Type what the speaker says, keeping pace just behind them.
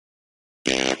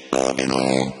Gotta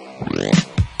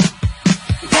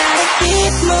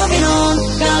keep moving on,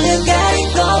 girl you got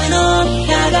it going on.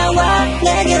 다가와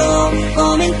내게로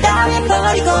고민 따윈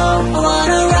버리고 I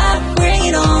wanna rock, bring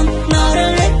it on.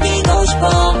 너를 느끼고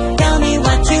싶어. Tell me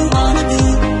what you wanna do,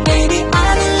 baby.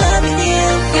 I'm in love with you.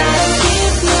 Gotta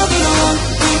keep moving on,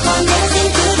 keep on dancing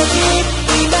to the beat.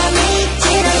 이 밤이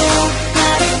지나도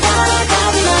나를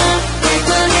따라가지 마. Take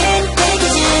my hand, take a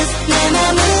chance. 내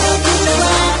맘으로 들어와.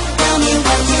 Tell me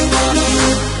what you wanna do,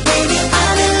 baby.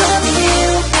 I'm in love with you.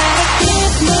 Gotta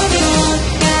keep moving on.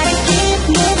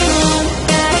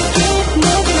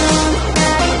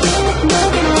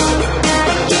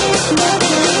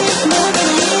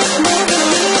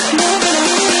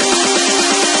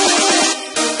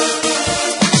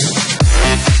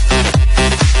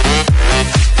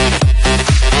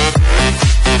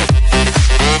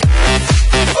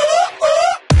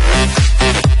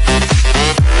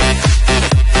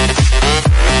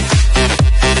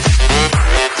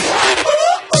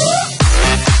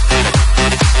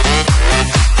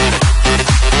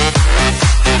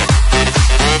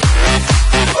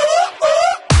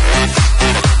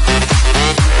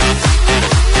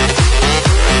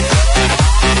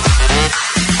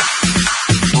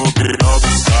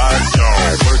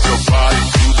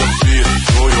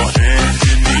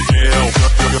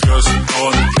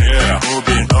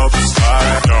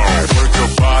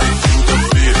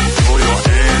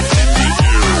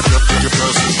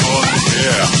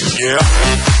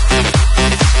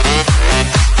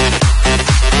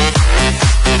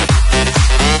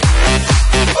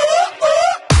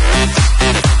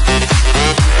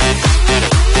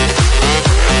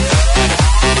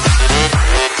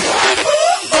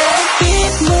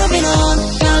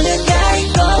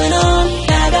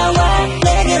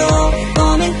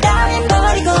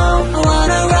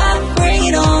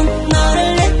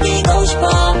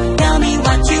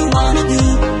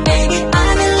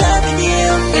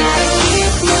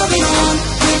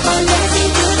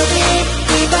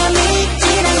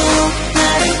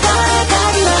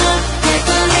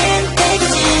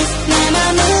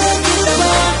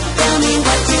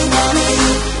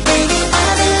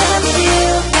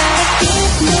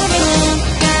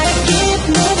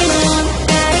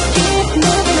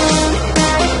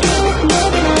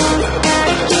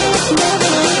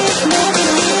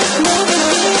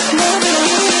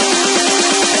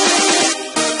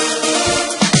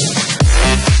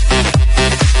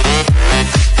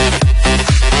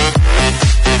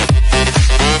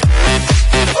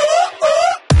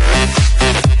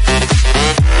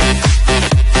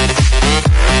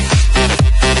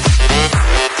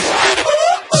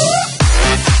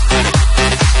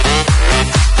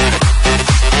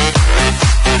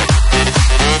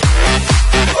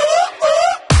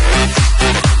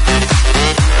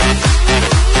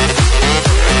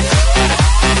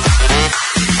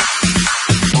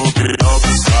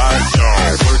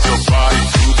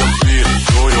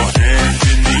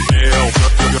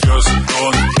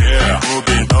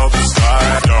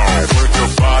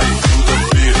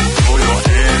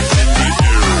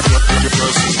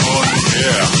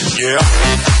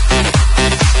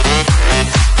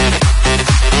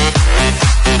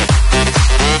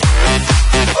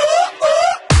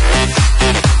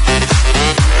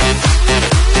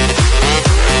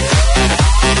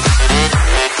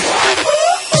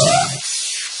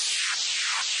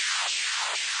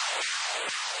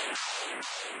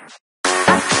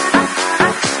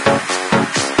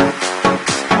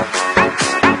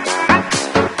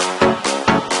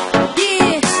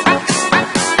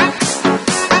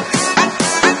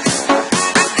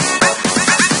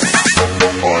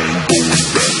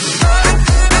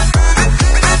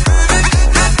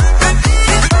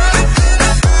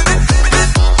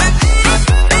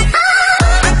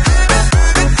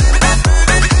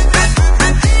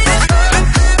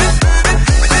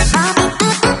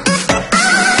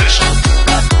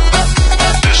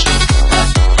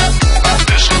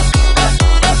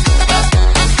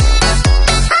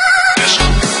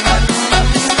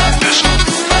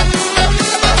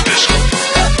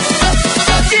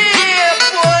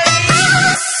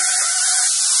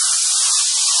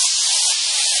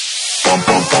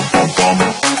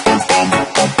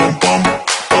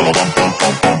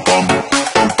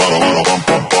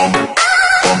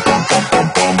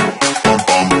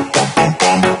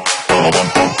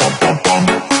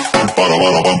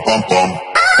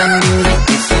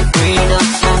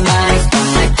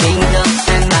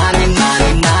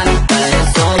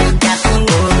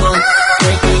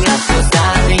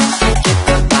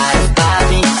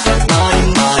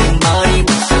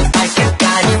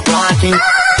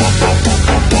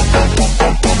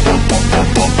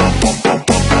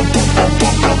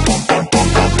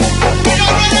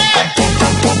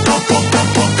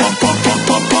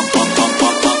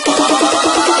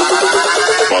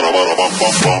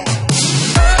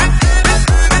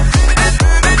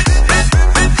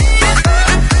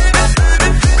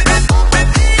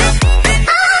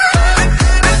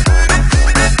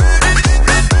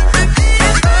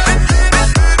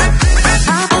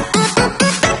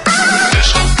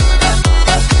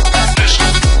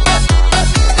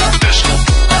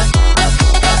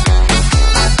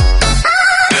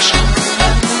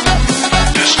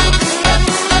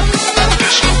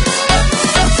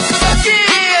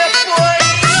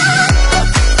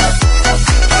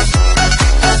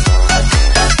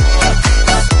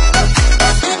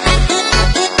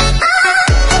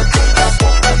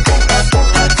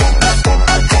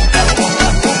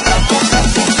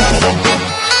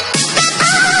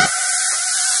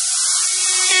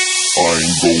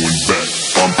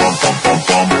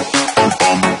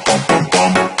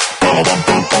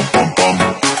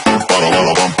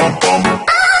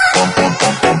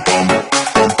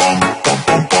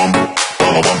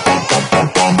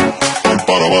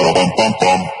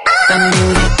 난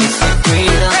우리 kiss the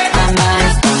freedom